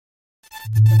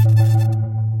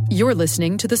You're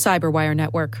listening to the Cyberwire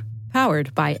Network,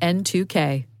 powered by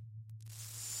N2K.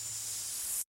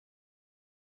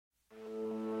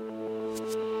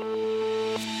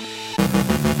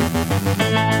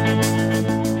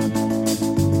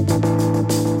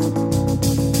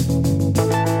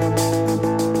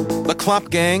 The Cl0p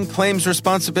gang claims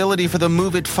responsibility for the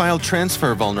MOVEit file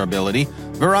transfer vulnerability.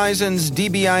 Verizon's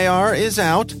DBIR is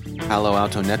out. Palo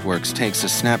Alto Networks takes a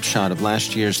snapshot of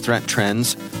last year's threat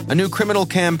trends. A new criminal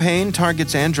campaign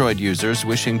targets Android users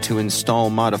wishing to install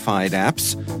modified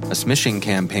apps. A smishing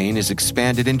campaign is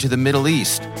expanded into the Middle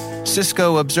East.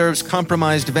 Cisco observes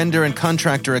compromised vendor and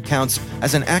contractor accounts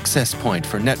as an access point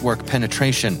for network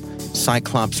penetration.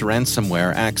 Cl0p's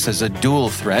ransomware acts as a dual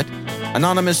threat.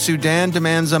 Anonymous Sudan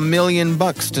demands $1 million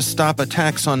to stop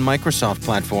attacks on Microsoft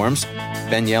platforms.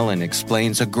 Ben Yellen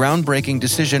explains a groundbreaking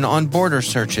decision on border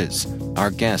searches.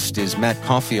 Our guest is Matt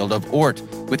Caulfield of ORT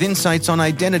with insights on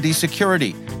identity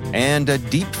security. And a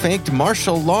deep-faked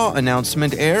martial law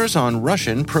announcement airs on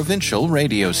Russian provincial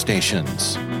radio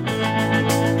stations.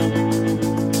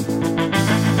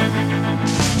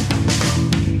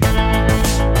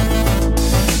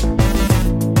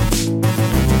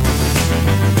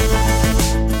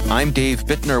 I'm Dave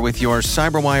Bittner with your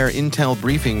CyberWire Intel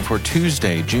briefing for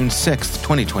Tuesday, June 6th,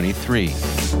 2023.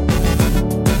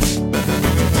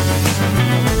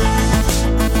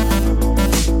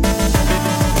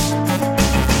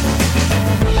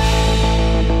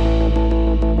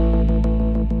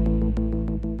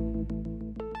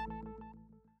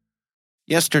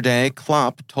 Yesterday,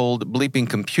 Cl0p told Bleeping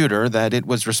Computer that it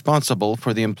was responsible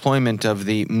for the employment of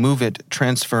the MOVEit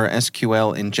transfer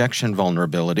SQL injection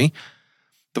vulnerability.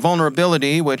 The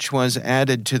vulnerability, which was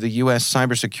added to the U.S.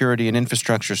 Cybersecurity and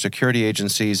Infrastructure Security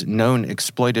Agency's known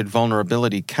exploited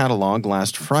vulnerability catalog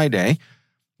last Friday,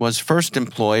 was first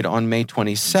employed on May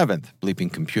 27th,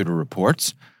 Bleeping Computer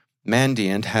reports.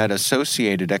 Mandiant had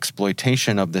associated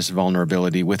exploitation of this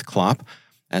vulnerability with Cl0p,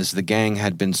 as the gang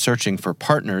had been searching for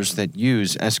partners that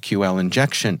use SQL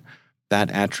injection.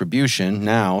 That attribution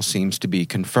now seems to be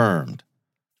confirmed.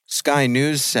 Sky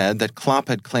News said that Cl0p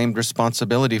had claimed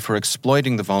responsibility for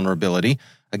exploiting the vulnerability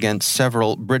against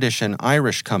several British and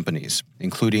Irish companies,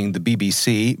 including the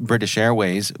BBC, British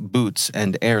Airways, Boots,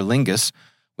 and Aer Lingus,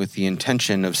 with the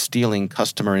intention of stealing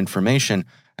customer information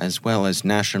as well as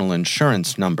national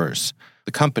insurance numbers.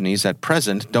 The companies at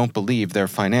present don't believe their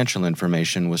financial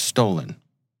information was stolen.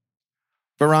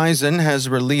 Verizon has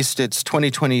released its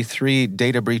 2023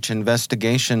 Data Breach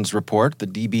Investigations Report, the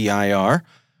DBIR,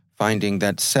 finding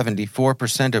that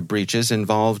 74% of breaches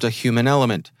involved a human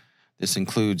element. This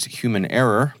includes human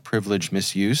error, privilege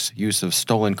misuse, use of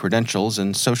stolen credentials,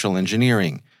 and social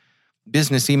engineering.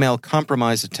 Business email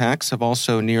compromise attacks have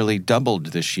also nearly doubled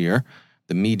this year.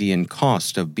 The median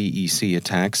cost of BEC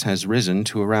attacks has risen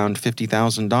to around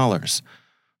 $50,000.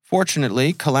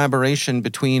 Fortunately, collaboration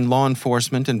between law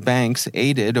enforcement and banks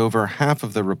aided over half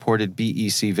of the reported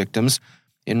BEC victims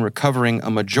in recovering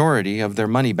a majority of their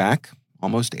money back,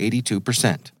 almost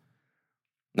 82%.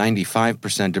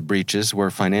 95% of breaches were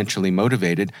financially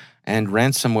motivated, and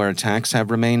ransomware attacks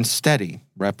have remained steady,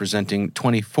 representing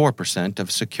 24% of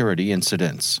security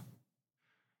incidents.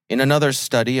 In another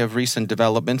study of recent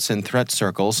developments in threat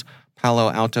circles, Palo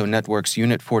Alto Networks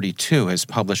Unit 42 has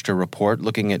published a report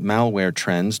looking at malware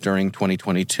trends during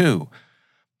 2022.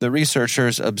 The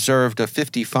researchers observed a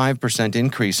 55%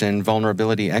 increase in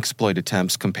vulnerability exploit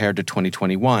attempts compared to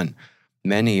 2021.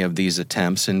 Many of these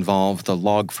attempts involve the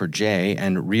Log4j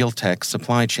and Realtek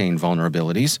supply chain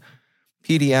vulnerabilities.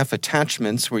 PDF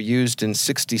attachments were used in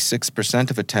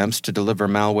 66% of attempts to deliver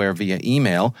malware via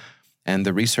email, and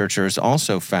the researchers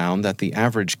also found that the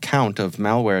average count of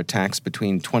malware attacks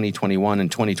between 2021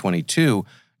 and 2022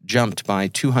 jumped by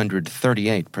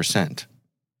 238%.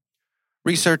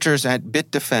 Researchers at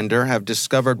Bitdefender have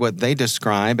discovered what they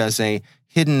describe as a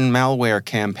hidden malware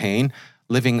campaign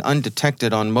living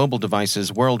undetected on mobile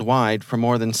devices worldwide for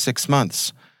more than 6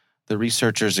 months. The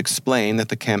researchers explain that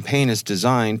the campaign is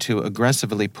designed to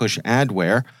aggressively push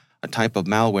adware, a type of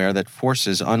malware that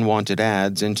forces unwanted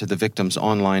ads into the victim's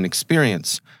online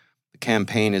experience. The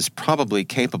campaign is probably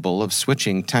capable of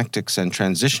switching tactics and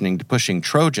transitioning to pushing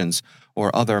Trojans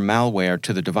or other malware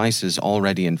to the devices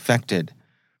already infected.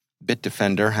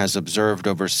 Bitdefender has observed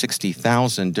over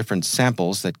 60,000 different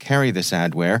samples that carry this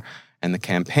adware, and the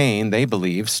campaign, they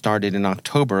believe, started in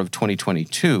October of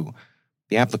 2022.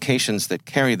 The applications that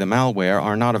carry the malware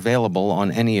are not available on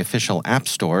any official app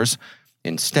stores.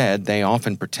 Instead, they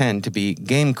often pretend to be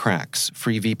game cracks,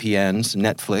 free VPNs,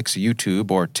 Netflix,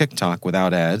 YouTube, or TikTok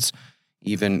without ads,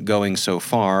 even going so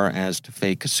far as to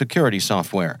fake security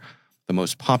software. The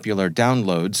most popular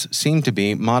downloads seem to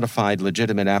be modified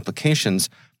legitimate applications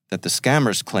that the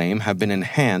scammers claim have been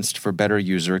enhanced for better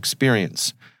user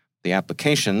experience. The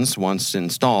applications, once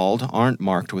installed, aren't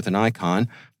marked with an icon,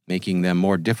 making them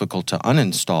more difficult to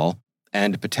uninstall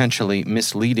and potentially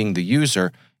misleading the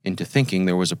user into thinking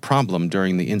there was a problem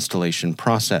during the installation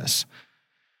process.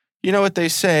 You know what they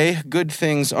say, good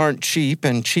things aren't cheap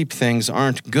and cheap things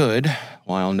aren't good.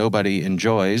 While nobody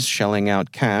enjoys shelling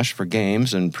out cash for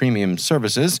games and premium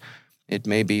services, it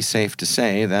may be safe to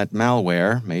say that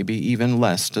malware may be even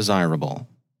less desirable.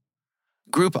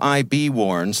 Group IB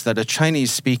warns that a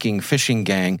Chinese-speaking phishing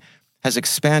gang has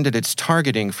expanded its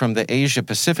targeting from the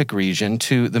Asia-Pacific region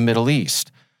to the Middle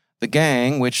East. The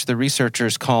gang, which the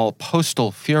researchers call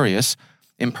Postal Furious,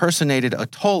 impersonated a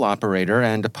toll operator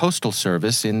and a postal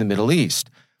service in the Middle East.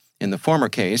 In the former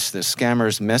case, the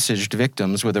scammers messaged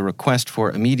victims with a request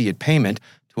for immediate payment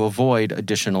to avoid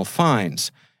additional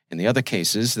fines. In the other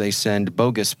cases, they send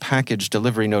bogus package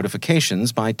delivery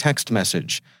notifications by text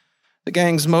message. The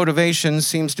gang's motivation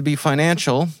seems to be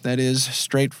financial, that is,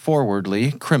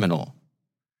 straightforwardly criminal.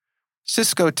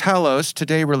 Cisco Talos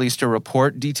today released a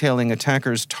report detailing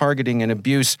attackers targeting and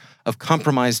abuse of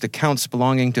compromised accounts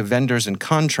belonging to vendors and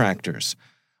contractors.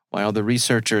 While the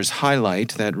researchers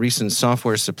highlight that recent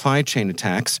software supply chain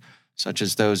attacks, such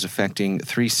as those affecting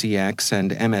 3CX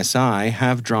and MSI,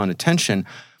 have drawn attention,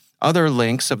 other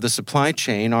links of the supply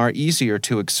chain are easier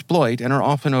to exploit and are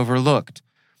often overlooked.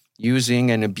 Using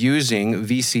and abusing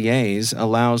VCAs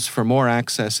allows for more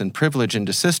access and privilege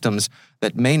into systems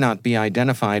that may not be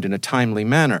identified in a timely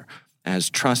manner, as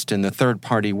trust in the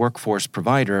third-party workforce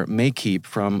provider may keep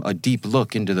from a deep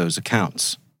look into those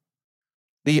accounts.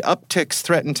 The Uptick's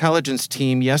threat intelligence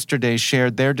team yesterday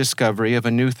shared their discovery of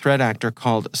a new threat actor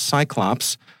called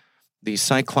Cl0p. The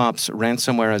Cl0p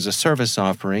ransomware as a service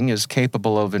offering is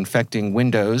capable of infecting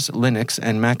Windows, Linux,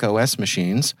 and Mac OS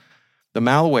machines. The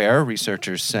malware,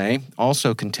 researchers say,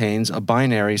 also contains a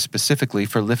binary specifically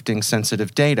for lifting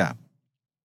sensitive data.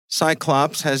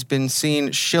 Cl0p has been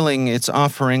seen shilling its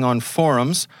offering on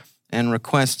forums and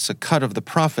requests a cut of the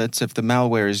profits if the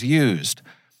malware is used.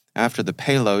 After the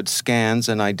payload scans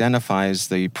and identifies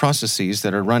the processes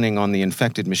that are running on the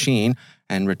infected machine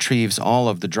and retrieves all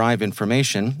of the drive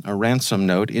information, a ransom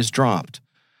note is dropped.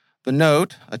 The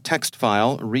note, a text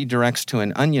file, redirects to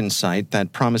an Onion site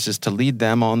that promises to lead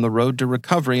them on the road to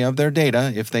recovery of their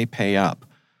data if they pay up.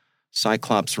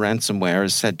 Cl0p ransomware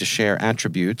is said to share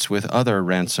attributes with other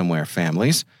ransomware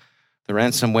families. The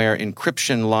ransomware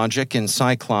encryption logic in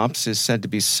Cl0p is said to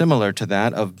be similar to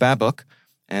that of Babuk,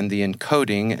 and the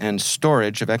encoding and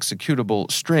storage of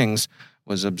executable strings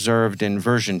was observed in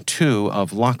version 2 of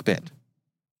Lockbit.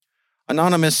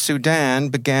 Anonymous Sudan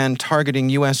began targeting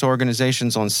U.S.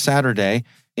 organizations on Saturday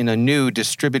in a new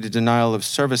distributed denial of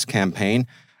service campaign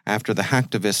after the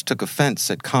hacktivist took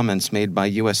offense at comments made by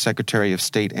U.S. Secretary of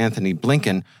State Anthony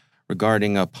Blinken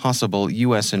regarding a possible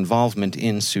U.S. involvement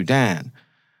in Sudan.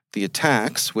 The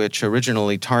attacks, which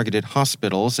originally targeted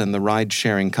hospitals and the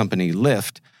ride-sharing company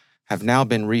Lyft, have now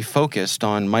been refocused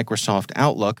on Microsoft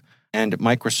Outlook and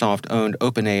Microsoft-owned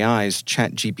OpenAI's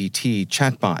ChatGPT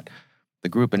chatbot. The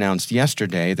group announced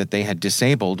yesterday that they had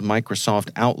disabled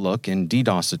Microsoft Outlook in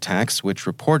DDoS attacks, which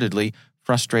reportedly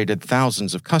frustrated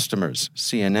thousands of customers,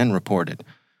 CNN reported.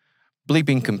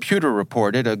 Bleeping Computer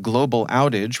reported a global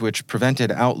outage which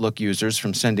prevented Outlook users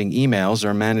from sending emails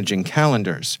or managing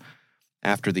calendars.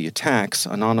 After the attacks,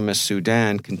 Anonymous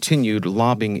Sudan continued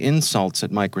lobbing insults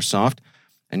at Microsoft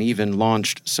and even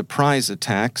launched surprise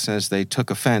attacks as they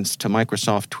took offense to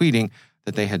Microsoft tweeting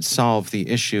that they had solved the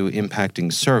issue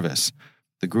impacting service.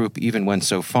 The group even went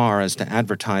so far as to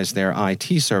advertise their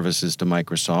IT services to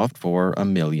Microsoft for $1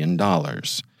 million.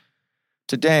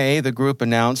 Today, the group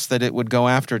announced that it would go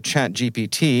after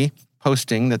ChatGPT,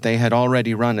 posting that they had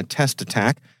already run a test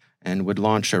attack and would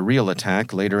launch a real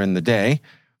attack later in the day.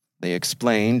 They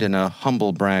explained in a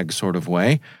humble brag sort of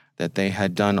way that they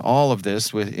had done all of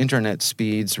this with internet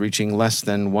speeds reaching less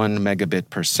than 1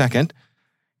 megabit per second.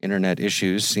 Internet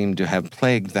issues seem to have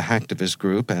plagued the hacktivist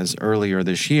group as earlier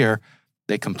this year,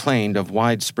 they complained of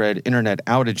widespread internet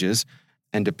outages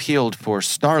and appealed for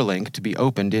Starlink to be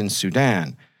opened in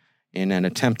Sudan. In an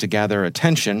attempt to gather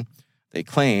attention, they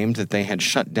claimed that they had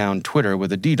shut down Twitter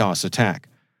with a DDoS attack.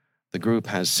 The group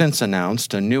has since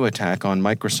announced a new attack on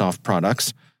Microsoft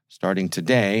products, starting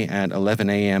today at 11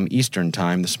 a.m. Eastern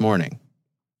Time this morning.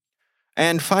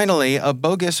 And finally, a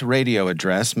bogus radio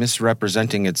address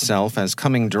misrepresenting itself as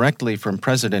coming directly from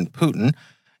President Putin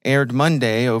aired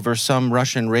Monday over some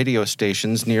Russian radio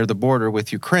stations near the border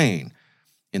with Ukraine.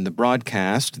 In the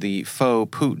broadcast, the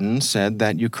faux Putin said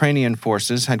that Ukrainian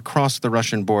forces had crossed the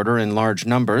Russian border in large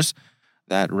numbers,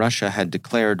 that Russia had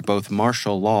declared both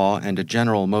martial law and a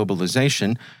general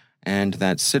mobilization, and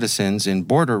that citizens in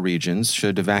border regions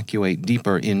should evacuate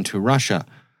deeper into Russia.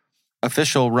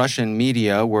 Official Russian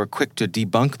media were quick to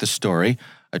debunk the story,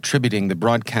 attributing the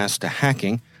broadcast to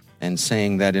hacking and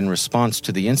saying that in response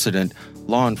to the incident,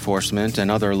 law enforcement and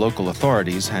other local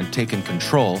authorities had taken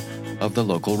control of the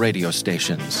local radio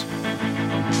stations.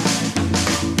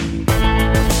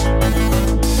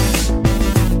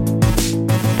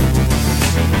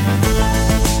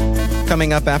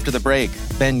 Coming up after the break,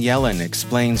 Ben Yellen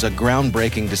explains a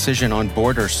groundbreaking decision on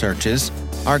border searches.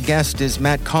 Our guest is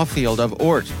Matt Caulfield of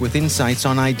ORT with insights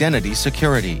on identity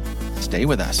security. Stay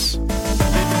with us.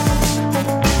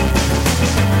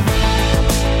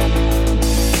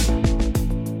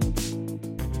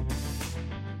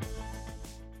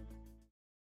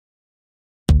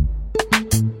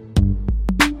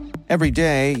 Every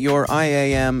day, your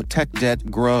IAM tech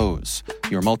debt grows.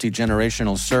 Your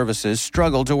multi-generational services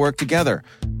struggle to work together.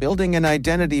 Building an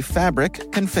identity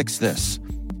fabric can fix this.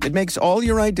 It makes all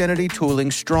your identity tooling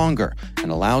stronger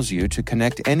and allows you to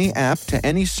connect any app to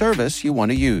any service you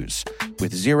want to use,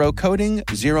 with zero coding,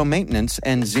 zero maintenance,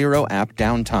 and zero app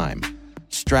downtime.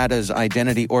 Strata's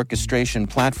identity orchestration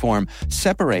platform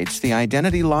separates the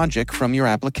identity logic from your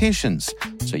applications,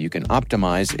 so you can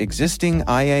optimize existing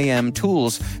IAM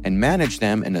tools and manage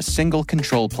them in a single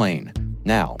control plane.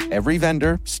 Now, every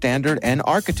vendor, standard, and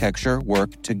architecture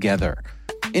work together.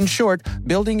 In short,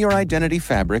 building your identity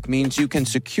fabric means you can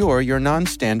secure your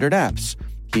non-standard apps,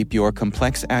 keep your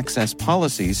complex access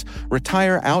policies,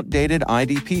 retire outdated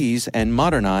IDPs, and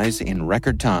modernize in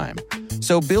record time.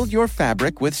 So build your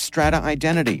fabric with Strata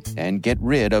Identity and get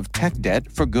rid of tech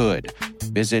debt for good.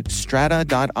 Visit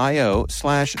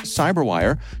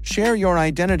strata.io/cyberwire, share your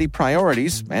identity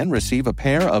priorities, and receive a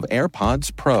pair of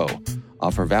AirPods Pro.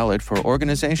 Offer valid for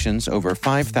organizations over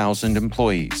 5,000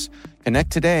 employees.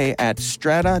 Connect today at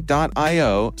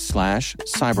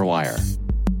strata.io/cyberwire.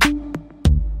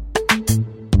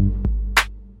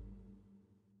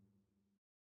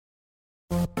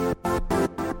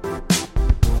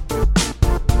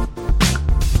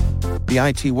 The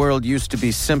IT world used to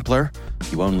be simpler.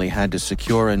 You only had to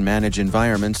secure and manage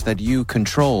environments that you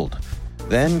controlled.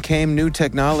 Then came new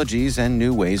technologies and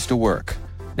new ways to work.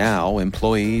 Now,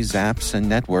 employees, apps, and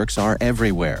networks are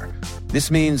everywhere.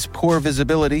 This means poor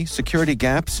visibility, security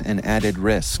gaps, and added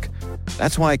risk.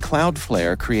 That's why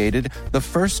Cloudflare created the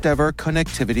first-ever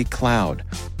connectivity cloud.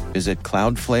 Visit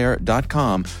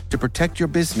cloudflare.com to protect your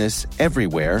business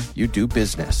everywhere you do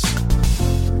business.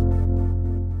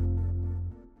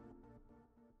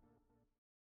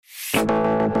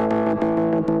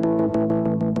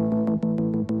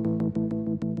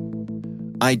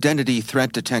 Identity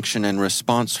threat detection and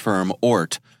response firm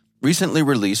ORT recently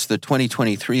released the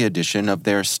 2023 edition of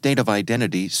their State of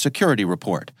Identity Security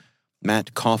Report.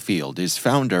 Matt Caulfield is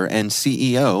founder and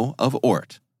CEO of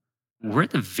ORT. We're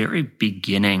at the very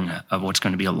beginning of what's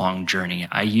going to be a long journey.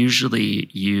 I usually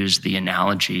use the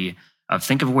analogy of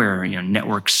think of where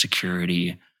network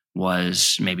security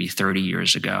was maybe 30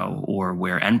 years ago, or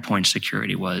where endpoint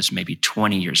security was maybe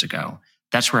 20 years ago.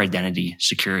 That's where identity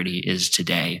security is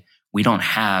today. We don't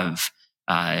have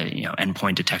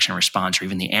endpoint detection and response, or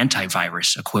even the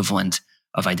antivirus equivalent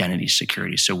of identity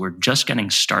security. So we're just getting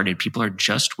started. People are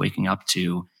just waking up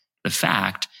to the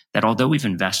fact that although we've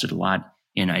invested a lot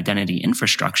in identity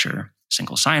infrastructure,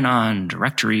 single sign-on,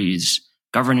 directories,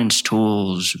 governance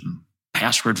tools,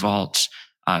 password vaults,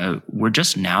 we're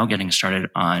just now getting started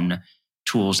on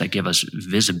tools that give us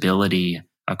visibility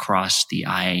across the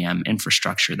IAM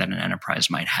infrastructure that an enterprise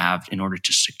might have in order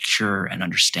to secure and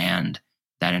understand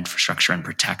that infrastructure and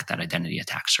protect that identity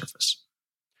attack surface.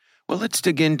 Well, let's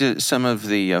dig into some of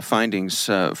the findings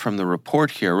from the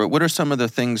report here. What are some of the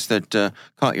things that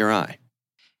caught your eye?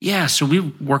 Yeah, so we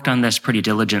worked on this pretty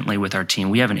diligently with our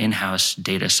team. We have an in-house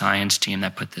data science team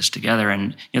that put this together.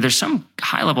 And there's some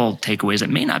high-level takeaways that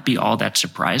may not be all that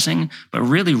surprising, but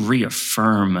really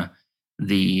reaffirm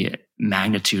the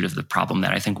magnitude of the problem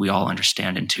that I think we all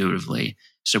understand intuitively.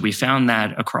 So we found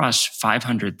that across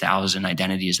 500,000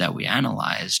 identities that we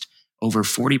analyzed, over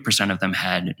 40% of them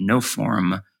had no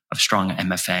form of strong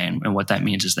MFA. And what that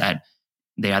means is that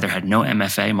they either had no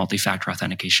MFA, multi-factor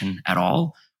authentication, at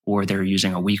all, or they're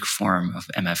using a weak form of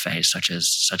MFA, such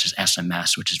as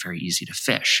SMS, which is very easy to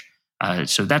phish.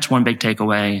 So that's one big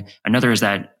takeaway. Another is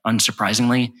that,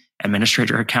 unsurprisingly,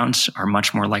 administrator accounts are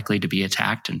much more likely to be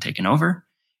attacked and taken over.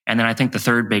 And then I think the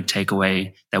third big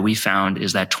takeaway that we found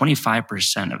is that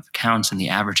 25% of accounts in the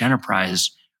average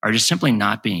enterprise are just simply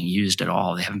not being used at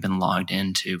all. They haven't been logged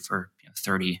into for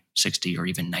 30, 60, or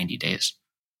even 90 days.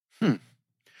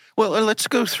 Well, let's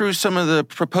go through some of the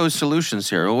proposed solutions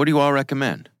here. What do you all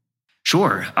recommend?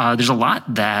 Sure. There's a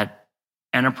lot that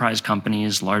enterprise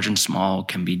companies, large and small,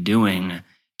 can be doing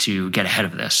to get ahead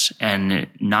of this. And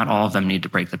not all of them need to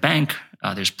break the bank.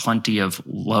 There's plenty of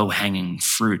low-hanging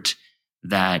fruit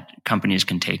that companies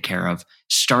can take care of,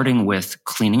 starting with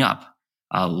cleaning up,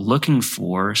 looking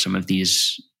for some of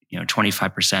these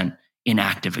 25%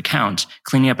 inactive accounts,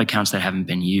 cleaning up accounts that haven't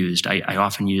been used. I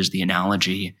often use the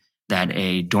analogy that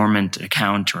a dormant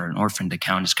account or an orphaned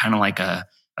account is kind of like a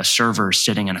server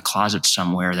sitting in a closet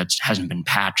somewhere that hasn't been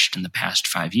patched in the past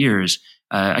 5 years.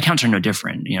 Accounts are no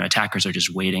different. Attackers are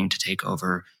just waiting to take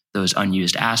over those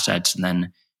unused assets and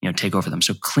then take over them.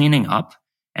 So cleaning up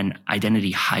and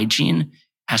identity hygiene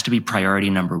has to be priority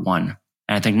number one.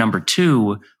 And I think number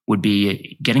two would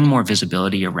be getting more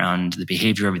visibility around the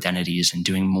behavior of identities and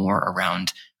doing more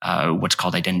around what's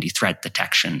called identity threat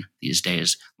detection these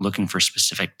days, looking for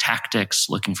specific tactics,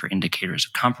 looking for indicators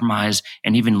of compromise,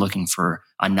 and even looking for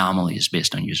anomalies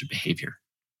based on user behavior.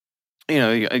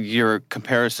 Your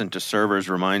comparison to servers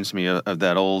reminds me of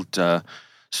that old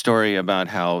story about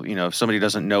how, if somebody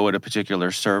doesn't know what a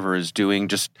particular server is doing,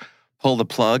 just pull the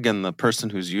plug and the person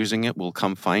who's using it will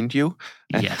come find you.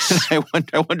 Yes. I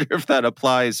wonder if that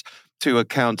applies to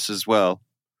accounts as well.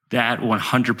 That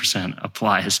 100%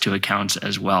 applies to accounts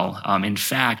as well. In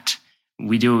fact,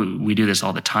 we do this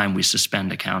all the time. We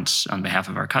suspend accounts on behalf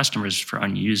of our customers for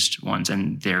unused ones,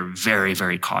 and they're very,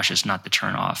 very cautious not to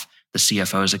turn off the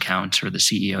CFO's account or the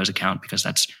CEO's account because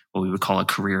that's what we would call a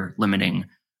career limiting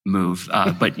move.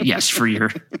 But yes, for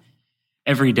your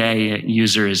everyday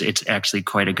users, it's actually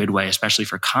quite a good way, especially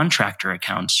for contractor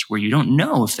accounts where you don't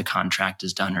know if the contract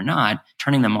is done or not.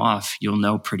 Turning them off, you'll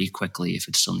know pretty quickly if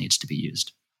it still needs to be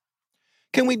used.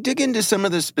 Can we dig into some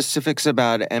of the specifics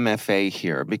about MFA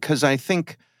here? Because I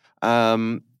think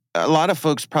a lot of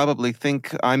folks probably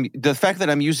think the fact that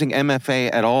I'm using MFA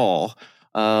at all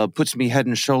puts me head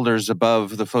and shoulders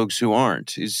above the folks who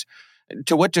aren't.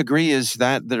 To what degree is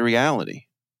that the reality?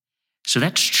 So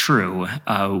that's true.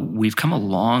 We've come a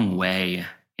long way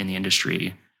in the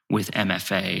industry with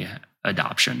MFA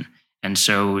adoption. And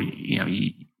so,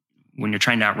 when you're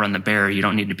trying to outrun the bear, you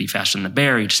don't need to be faster than the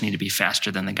bear. You just need to be faster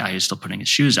than the guy who's still putting his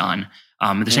shoes on.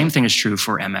 The same thing is true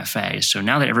for MFA. So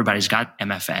now that everybody's got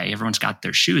MFA, everyone's got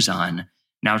their shoes on.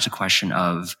 Now it's a question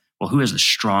of, well, who has the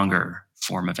stronger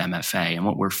form of MFA? And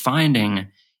what we're finding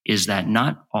is that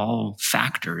not all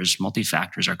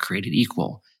multi-factors are created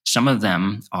equal. Some of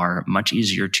them are much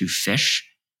easier to phish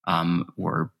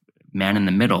or man in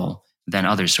the middle than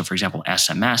others. So for example,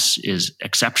 SMS is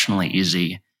exceptionally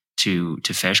easy to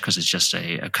phish because it's just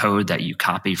a code that you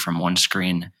copy from one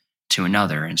screen to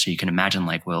another. And so you can imagine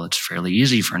it's fairly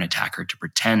easy for an attacker to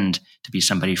pretend to be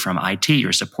somebody from IT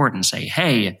or support and say,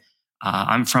 hey,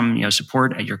 I'm from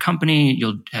support at your company.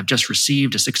 You'll have just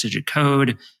received a 6-digit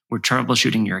code. We're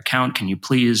troubleshooting your account. Can you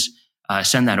please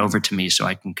send that over to me so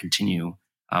I can continue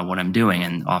what I'm doing?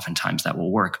 And oftentimes that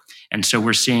will work. And so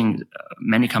we're seeing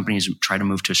many companies try to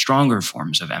move to stronger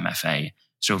forms of MFA.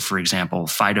 So for example,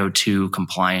 FIDO2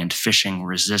 compliant, phishing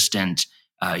resistant,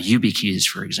 YubiKeys,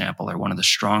 for example, are one of the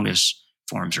strongest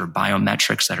forms, or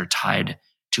biometrics that are tied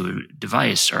to a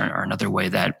device are another way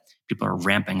that people are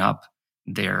ramping up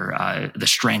the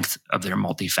strength of their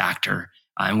multi-factor.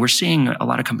 And we're seeing a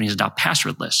lot of companies adopt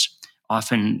passwordless.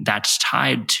 Often that's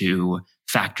tied to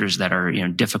factors that are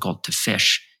difficult to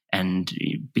phish. And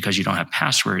because you don't have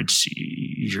passwords,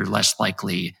 you're less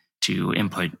likely to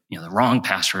input the wrong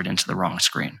password into the wrong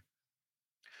screen.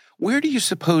 Where do you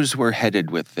suppose we're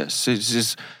headed with this?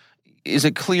 Is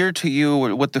it clear to you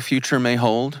what the future may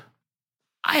hold?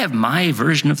 I have my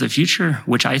version of the future,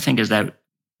 which I think is that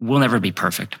we'll never be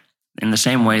perfect. In the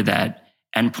same way that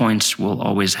endpoints will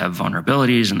always have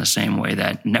vulnerabilities, in the same way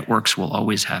that networks will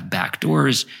always have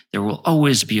backdoors, there will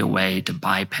always be a way to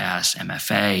bypass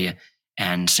MFA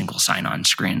and single sign-on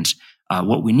screens.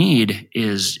 What we need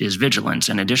is vigilance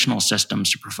and additional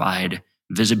systems to provide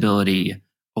visibility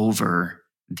over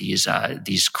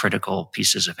these critical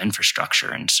pieces of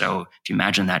infrastructure. And so if you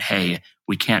imagine that, hey,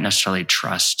 we can't necessarily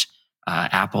trust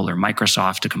Apple or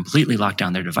Microsoft to completely lock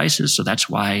down their devices. So that's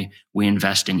why we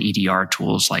invest in EDR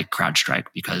tools like CrowdStrike,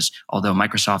 because although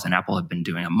Microsoft and Apple have been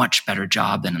doing a much better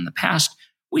job than in the past,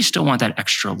 we still want that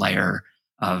extra layer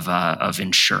of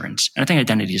insurance. And I think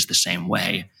identity is the same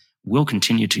way. We'll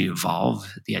continue to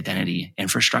evolve the identity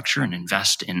infrastructure and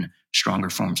invest in stronger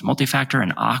forms of multi-factor,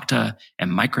 and Okta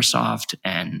and Microsoft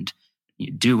and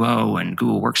Duo and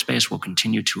Google Workspace will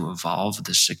continue to evolve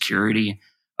the security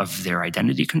of their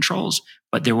identity controls,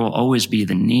 but there will always be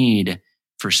the need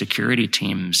for security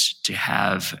teams to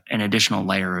have an additional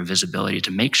layer of visibility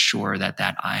to make sure that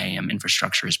that IAM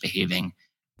infrastructure is behaving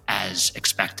as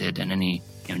expected and any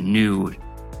new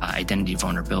identity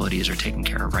vulnerabilities are taken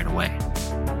care of right away.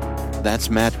 That's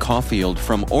Matt Caulfield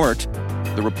from ORT.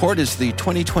 The report is the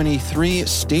 2023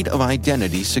 State of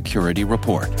Identity Security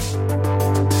Report.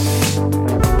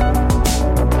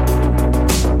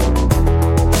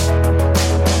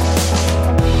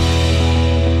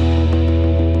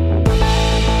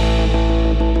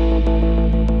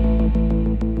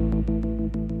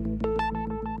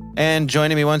 And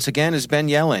joining me once again is Ben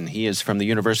Yelin. He is from the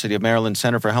University of Maryland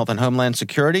Center for Health and Homeland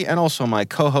Security and also my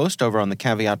co-host over on the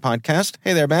Caveat podcast.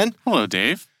 Hey there, Ben. Hello,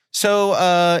 Dave.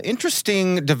 So,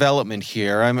 interesting development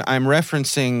here. I'm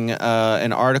referencing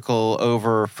an article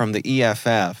over from the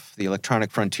EFF, the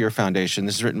Electronic Frontier Foundation.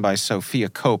 This is written by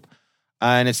Cl0p,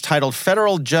 and it's titled,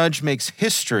 Federal Judge Makes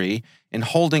History in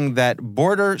Holding That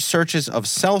Border Searches of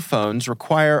Cell Phones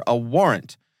Require a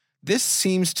Warrant. This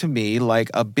seems to me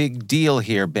like a big deal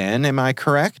here, Ben. Am I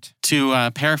correct? To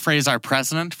paraphrase our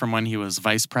president from when he was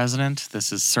vice president,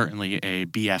 this is certainly a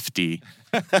BFD.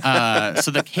 So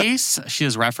the case she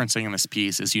is referencing in this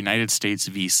piece is United States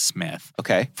v. Smith.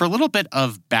 Okay. For a little bit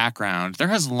of background, there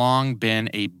has long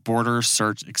been a border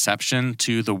search exception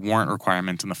to the warrant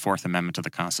requirement in the Fourth Amendment of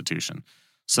the Constitution.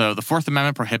 So the Fourth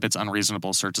Amendment prohibits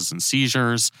unreasonable searches and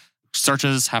seizures.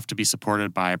 Searches have to be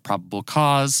supported by a probable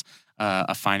cause,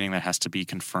 a finding that has to be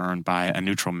confirmed by a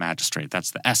neutral magistrate. That's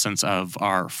the essence of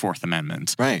our Fourth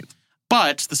Amendment. Right.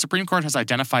 But the Supreme Court has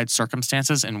identified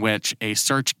circumstances in which a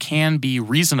search can be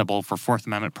reasonable for Fourth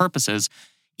Amendment purposes,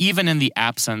 even in the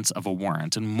absence of a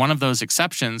warrant. And one of those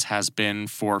exceptions has been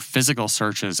for physical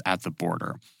searches at the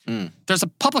border. There's a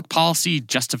public policy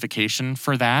justification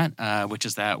for that, which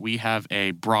is that we have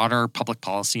a broader public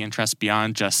policy interest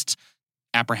beyond just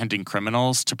apprehending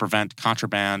criminals to prevent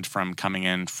contraband from coming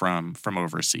in from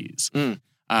overseas.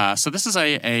 So this is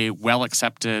a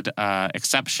well-accepted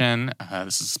exception.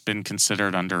 This has been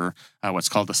considered under what's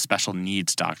called the special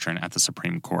needs doctrine at the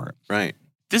Supreme Court. Right.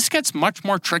 This gets much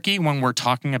more tricky when we're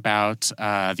talking about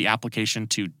the application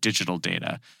to digital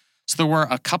data. So there were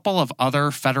a couple of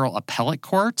other federal appellate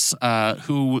courts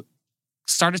who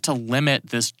started to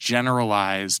limit this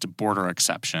generalized border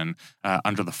exception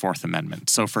under the Fourth Amendment.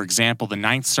 So, for example, the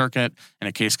Ninth Circuit, in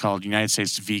a case called United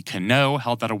States v. Cl0p,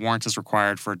 held that a warrant is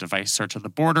required for a device search of the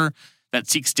border that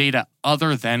seeks data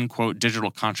other than, quote,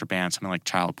 digital contraband, something like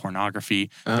child pornography.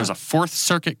 There's a Fourth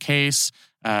Circuit case,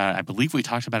 I believe we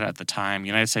talked about it at the time,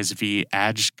 United States v.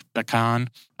 Ajbakan,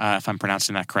 if I'm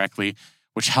pronouncing that correctly,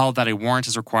 which held that a warrant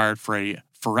is required for a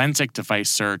forensic device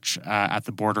search at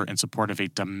the border in support of a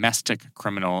domestic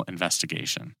criminal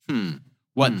investigation.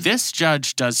 What this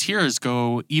judge does here is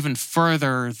go even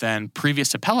further than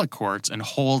previous appellate courts and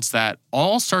holds that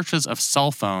all searches of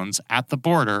cell phones at the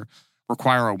border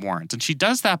require a warrant. And she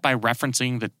does that by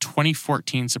referencing the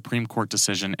 2014 Supreme Court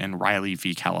decision in Riley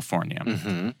v.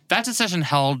 California. That decision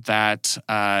held that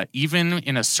even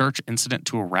in a search incident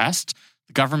to arrest,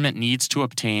 the government needs to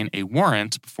obtain a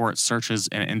warrant before it searches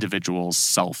an individual's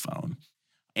cell phone.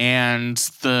 And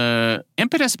the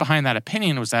impetus behind that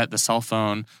opinion was that the cell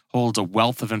phone holds a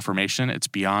wealth of information. It's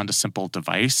beyond a simple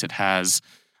device. It has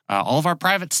all of our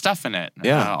private stuff in it,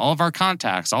 all of our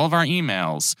contacts, all of our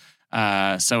emails.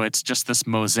 So it's just this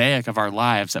mosaic of our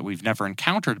lives that we've never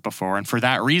encountered before. And for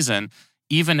that reason,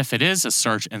 even if it is a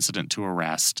search incident to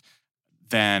arrest,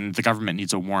 then the government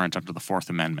needs a warrant under the Fourth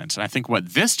Amendment. And I think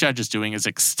what this judge is doing is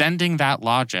extending that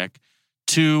logic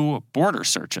to border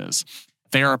searches.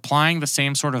 They are applying the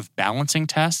same sort of balancing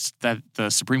test that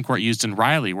the Supreme Court used in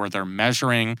Riley, where they're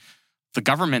measuring the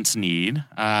government's need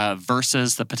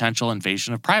versus the potential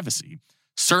invasion of privacy.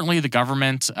 Certainly, the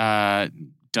government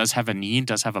does have a need,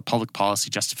 does have a public policy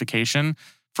justification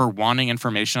for wanting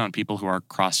information on people who are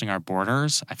crossing our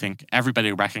borders. I think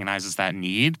everybody recognizes that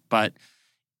need, but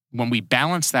when we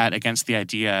balance that against the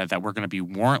idea that we're going to be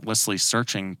warrantlessly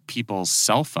searching people's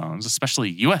cell phones, especially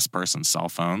U.S. persons' cell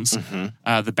phones,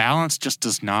 the balance just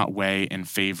does not weigh in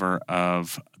favor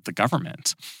of the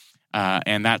government.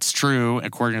 And that's true,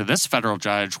 according to this federal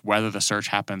judge, whether the search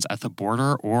happens at the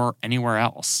border or anywhere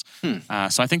else.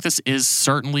 So I think this is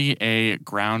certainly a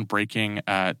groundbreaking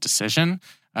decision.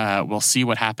 We'll see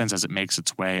what happens as it makes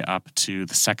its way up to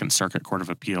the Second Circuit Court of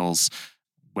Appeals,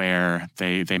 where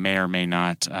they may or may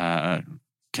not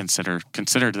consider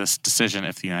this decision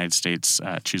if the United States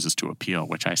chooses to appeal,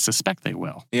 which I suspect they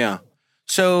will. Yeah.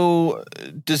 So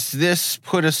does this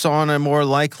put us on a more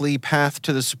likely path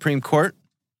to the Supreme Court?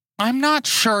 I'm not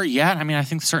sure yet. I mean, I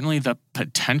think certainly the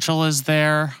potential is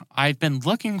there. I've been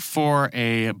looking for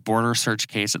a border search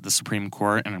case at the Supreme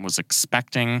Court, and I was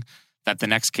expecting that the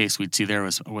next case we'd see there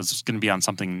was going to be on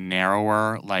something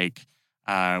narrower, like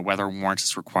whether warrant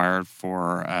is required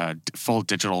for a full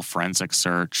digital forensic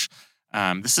search.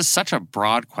 This is such a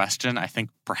broad question. I think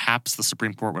perhaps the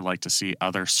Supreme Court would like to see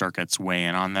other circuits weigh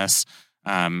in on this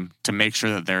to make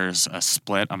sure that there's a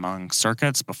split among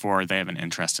circuits before they have an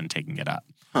interest in taking it up.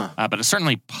 But it's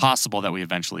certainly possible that we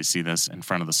eventually see this in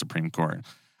front of the Supreme Court,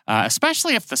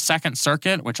 especially if the Second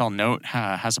Circuit, which I'll note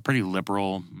has a pretty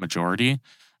liberal majority,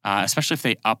 especially if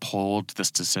they uphold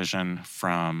this decision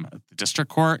from the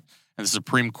district court. And the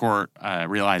Supreme Court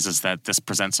realizes that this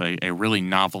presents a really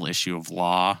novel issue of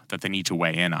law that they need to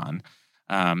weigh in on.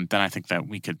 Then I think that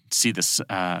we could see this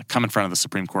come in front of the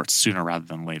Supreme Court sooner rather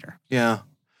than later. Yeah.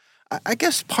 I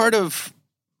guess part of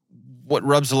what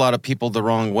rubs a lot of people the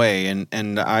wrong way,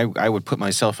 and I would put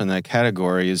myself in that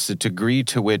category, is the degree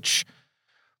to which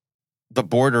the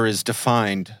border is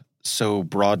defined so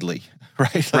broadly,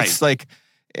 right? It's like,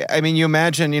 I mean, you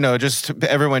imagine, just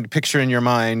everyone picture in your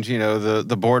mind,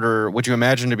 the border, what you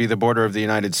imagine to be the border of the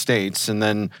United States, and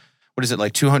then, what is it,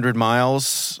 like 200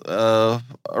 miles around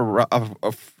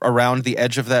the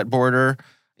edge of that border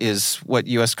is what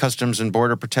U.S. Customs and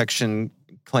Border Protection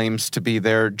claims to be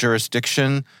their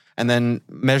jurisdiction, and then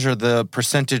measure the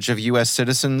percentage of U.S.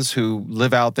 citizens who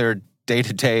live out their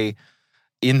day-to-day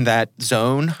in that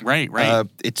zone. Right.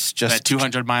 It's just... that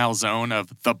 200-mile zone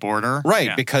of the border.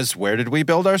 Right, because where did we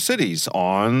build our cities?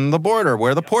 On the border,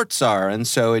 where the ports are. And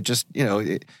so it just,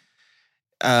 not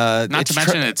to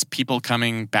mention it's people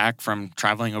coming back from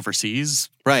traveling overseas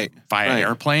via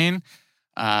airplane.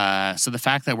 So the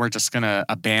fact that we're just going to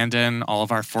abandon all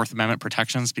of our Fourth Amendment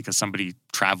protections because somebody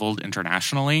traveled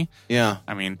internationally,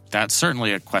 I mean, that's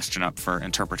certainly a question up for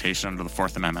interpretation under the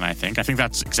Fourth Amendment, I think. I think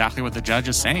that's exactly what the judge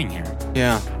is saying here.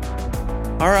 Yeah.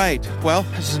 All right. Well,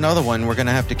 this is another one we're going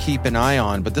to have to keep an eye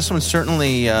on, but this one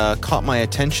certainly caught my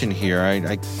attention here.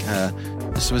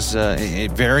 This was a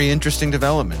very interesting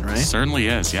development, right? It certainly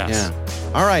is, yes. Yeah.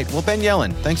 All right. Well, Ben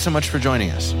Yellen, thanks so much for joining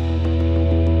us.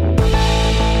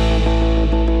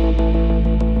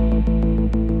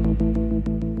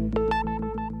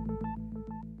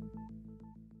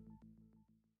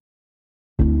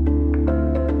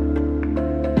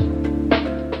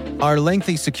 Are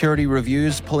lengthy security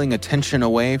reviews pulling attention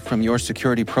away from your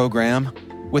security program?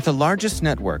 With the largest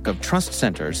network of trust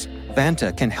centers,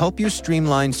 Vanta can help you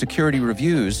streamline security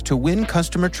reviews to win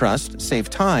customer trust,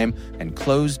 save time, and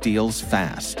close deals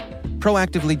fast.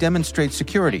 Proactively demonstrate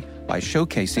security by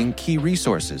showcasing key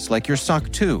resources like your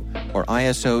SOC 2 or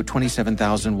ISO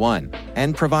 27001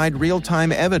 and provide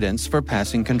real-time evidence for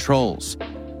passing controls.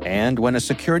 And when a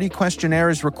security questionnaire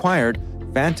is required,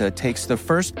 Vanta takes the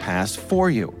first pass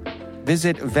for you.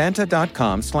 Visit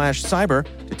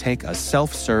vanta.com/cyber to take a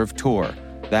self-serve tour.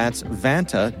 That's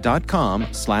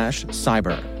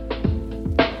vanta.com/cyber.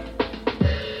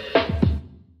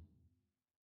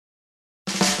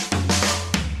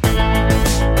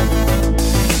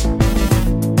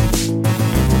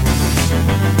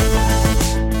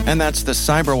 And that's the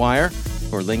Cyberwire.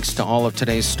 For links to all of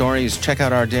today's stories, check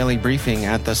out our daily briefing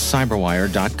at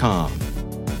thecyberwire.com.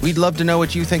 We'd love to know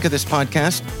what you think of this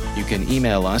podcast. You can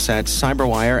email us at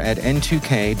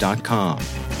cyberwire@n2k.com.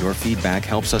 Your feedback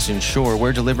helps us ensure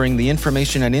we're delivering the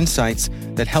information and insights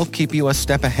that help keep you a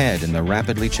step ahead in the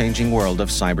rapidly changing world of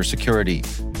cybersecurity.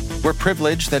 We're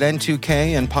privileged that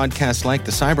N2K and podcasts like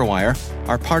The Cyberwire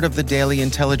are part of the daily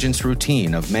intelligence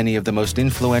routine of many of the most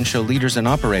influential leaders and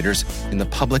operators in the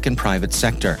public and private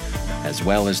sector, as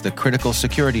well as the critical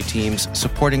security teams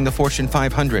supporting the Fortune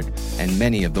 500 and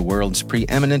many of the world's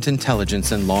preeminent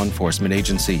intelligence and law enforcement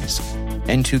agencies.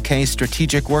 N2K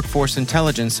Strategic Workforce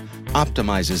Intelligence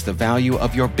optimizes the value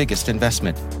of your biggest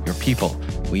investment, your people.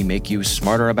 We make you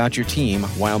smarter about your team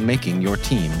while making your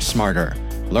team smarter.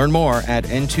 Learn more at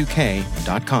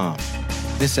n2k.com.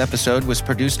 This episode was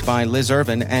produced by Liz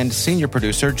Irvin and senior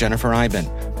producer Jennifer Eiben.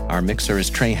 Our mixer is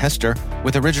Trey Hester,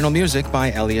 with original music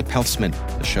by Elliot Peltzman.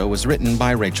 The show was written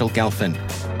by Rachel Gelfin.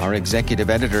 Our executive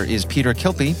editor is Peter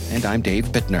Cl0p, and I'm Dave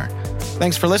Bittner.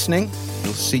 Thanks for listening.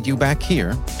 We'll see you back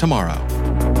here tomorrow.